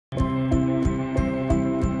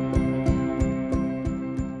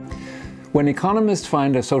When economists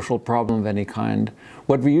find a social problem of any kind,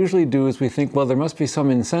 what we usually do is we think, well, there must be some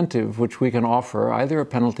incentive which we can offer, either a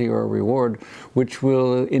penalty or a reward, which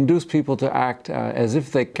will induce people to act as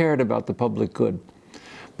if they cared about the public good.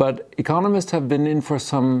 But economists have been in for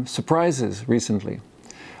some surprises recently.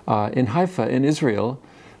 In Haifa, in Israel,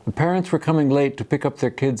 the parents were coming late to pick up their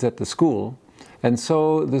kids at the school, and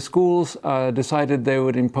so the schools decided they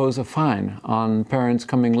would impose a fine on parents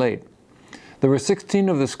coming late. There were 16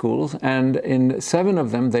 of the schools, and in 7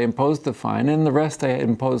 of them they imposed the fine, and the rest they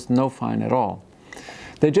imposed no fine at all.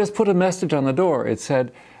 They just put a message on the door. It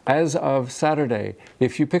said, as of Saturday,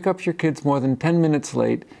 if you pick up your kids more than 10 minutes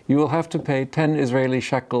late, you will have to pay 10 Israeli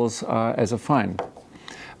shekels as a fine.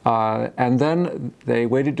 And then they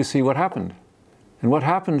waited to see what happened. And what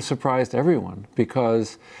happened surprised everyone,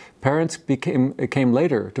 because parents came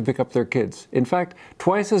later to pick up their kids. In fact,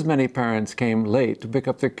 twice as many parents came late to pick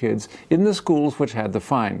up their kids in the schools which had the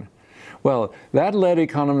fine. Well, that led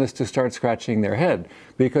economists to start scratching their head,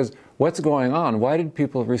 because what's going on? Why did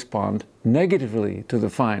people respond negatively to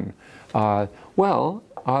the fine?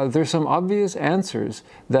 There's some obvious answers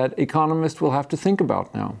that economists will have to think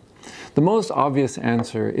about now. The most obvious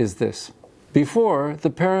answer is this. Before, the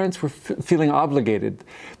parents were feeling obligated.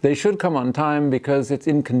 They should come on time because it's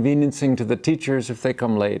inconveniencing to the teachers if they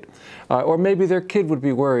come late. Or maybe their kid would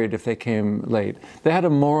be worried if they came late. They had a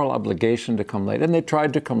moral obligation to come late, and they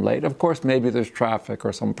tried to come late. Of course, maybe there's traffic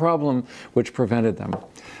or some problem which prevented them.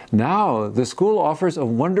 Now, the school offers a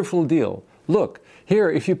wonderful deal. Look, here,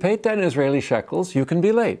 if you pay 10 Israeli shekels, you can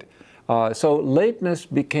be late. So lateness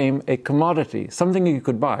became a commodity, something you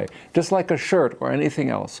could buy, just like a shirt or anything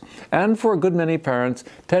else. And for a good many parents,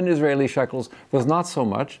 10 Israeli shekels was not so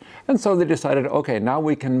much, and so they decided, okay, now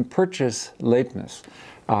we can purchase lateness.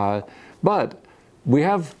 But we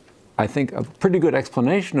have, I think, a pretty good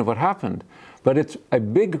explanation of what happened. But it's a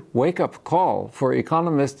big wake-up call for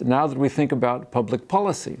economists now that we think about public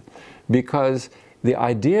policy, because the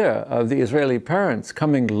idea of the Israeli parents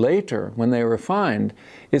coming later when they were fined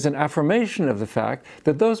is an affirmation of the fact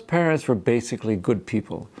that those parents were basically good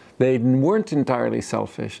people. They weren't entirely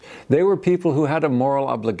selfish. They were people who had a moral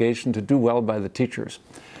obligation to do well by the teachers.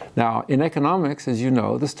 Now, in economics, as you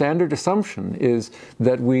know, the standard assumption is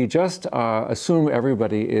that we just assume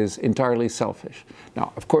everybody is entirely selfish.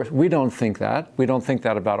 Now, of course, we don't think that. We don't think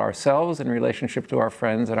that about ourselves in relationship to our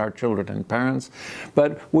friends and our children and parents,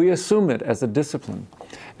 but we assume it as a discipline.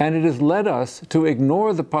 And it has led us to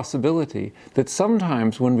ignore the possibility that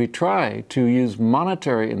sometimes when we try to use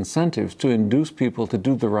monetary incentives to induce people to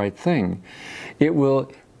do the right thing, it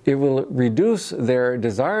will reduce their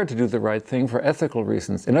desire to do the right thing for ethical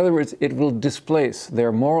reasons. In other words, it will displace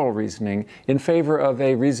their moral reasoning in favor of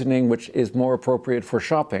a reasoning which is more appropriate for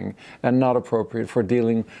shopping and not appropriate for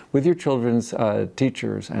dealing with your children's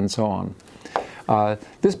teachers and so on.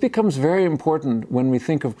 This becomes very important when we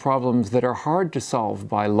think of problems that are hard to solve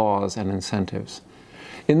by laws and incentives.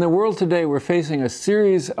 In the world today, we're facing a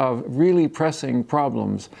series of really pressing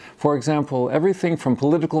problems. For example, everything from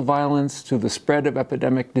political violence to the spread of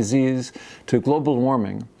epidemic disease to global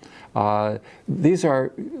warming. These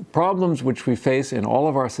are problems which we face in all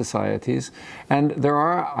of our societies, and there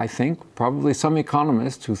are, I think, probably some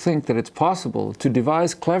economists who think that it's possible to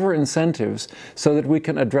devise clever incentives so that we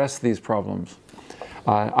can address these problems.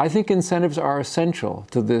 I think incentives are essential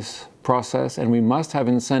to this process, and we must have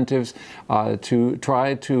incentives to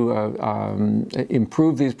try to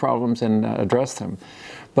improve these problems and address them.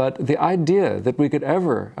 But the idea that we could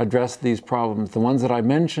ever address these problems, the ones that I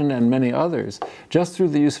mentioned and many others, just through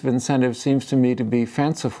the use of incentives seems to me to be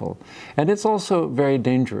fanciful. And it's also very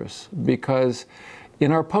dangerous, because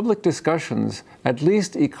in our public discussions, at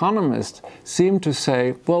least economists seem to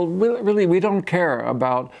say, well, really, we don't care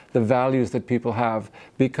about the values that people have,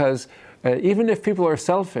 because even if people are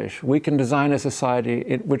selfish, we can design a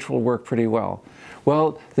society which will work pretty well.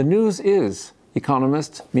 Well, the news is,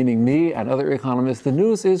 economists, meaning me and other economists, the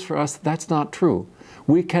news is for us that's not true.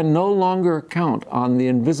 We can no longer count on the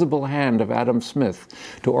invisible hand of Adam Smith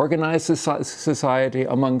to organize society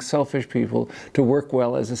among selfish people to work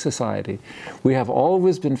well as a society. We have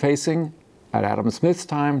always been facing, at Adam Smith's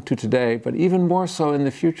time to today, but even more so in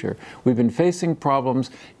the future, we've been facing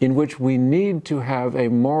problems in which we need to have a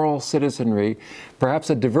moral citizenry, perhaps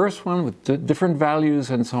a diverse one with different values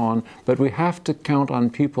and so on, but we have to count on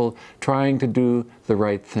people trying to do the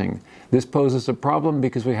right thing. This poses a problem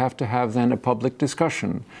because we have to have then a public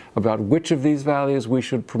discussion about which of these values we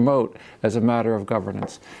should promote as a matter of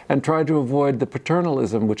governance, and try to avoid the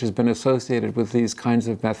paternalism which has been associated with these kinds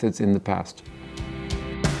of methods in the past.